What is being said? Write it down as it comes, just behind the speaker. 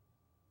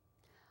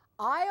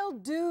"I'll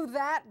do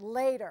that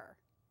later"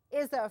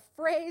 is a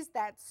phrase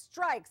that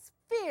strikes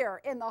fear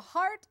in the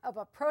heart of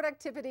a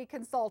productivity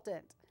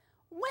consultant.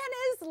 When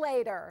is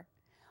later?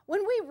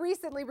 When we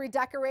recently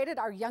redecorated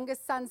our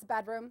youngest son's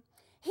bedroom,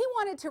 he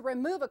wanted to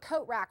remove a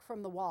coat rack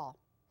from the wall.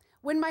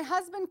 When my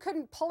husband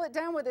couldn't pull it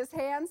down with his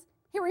hands,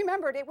 he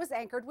remembered it was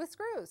anchored with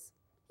screws.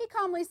 He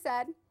calmly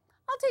said,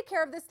 "I'll take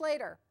care of this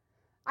later."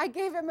 I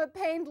gave him a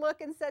pained look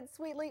and said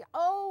sweetly,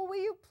 "Oh,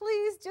 will you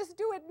please just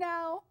do it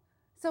now?"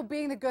 So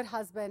being the good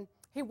husband,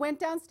 he went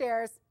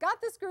downstairs,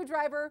 got the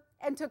screwdriver,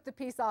 and took the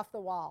piece off the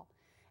wall.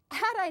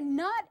 Had I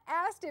not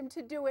asked him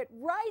to do it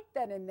right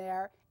then and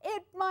there,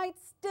 it might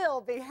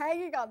still be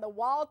hanging on the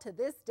wall to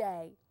this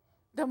day.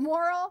 The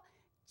moral?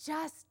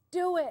 Just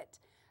do it.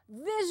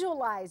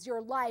 Visualize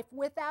your life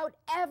without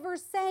ever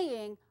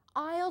saying,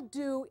 "I'll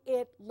do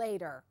it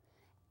later."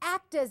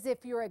 Act as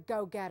if you're a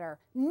go-getter.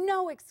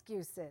 No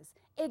excuses.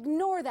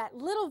 Ignore that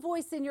little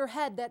voice in your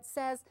head that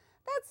says,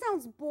 "That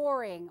sounds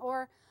boring,"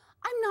 or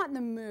 "I'm not in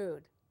the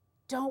mood."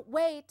 Don't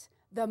wait.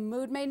 The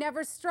mood may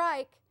never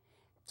strike.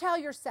 Tell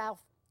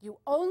yourself you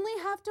only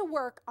have to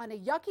work on a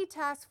yucky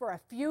task for a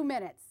few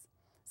minutes.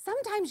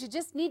 Sometimes you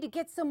just need to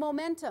get some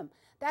momentum.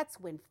 That's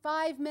when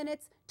 5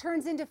 minutes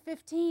turns into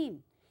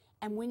 15.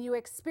 And when you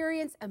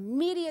experience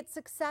immediate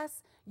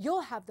success,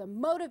 you'll have the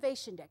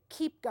motivation to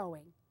keep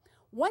going.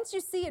 Once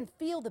you see and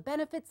feel the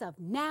benefits of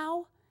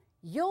now,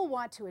 you'll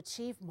want to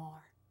achieve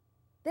more.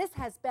 This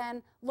has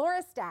been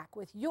Laura Stack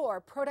with your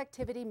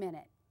Productivity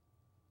Minute.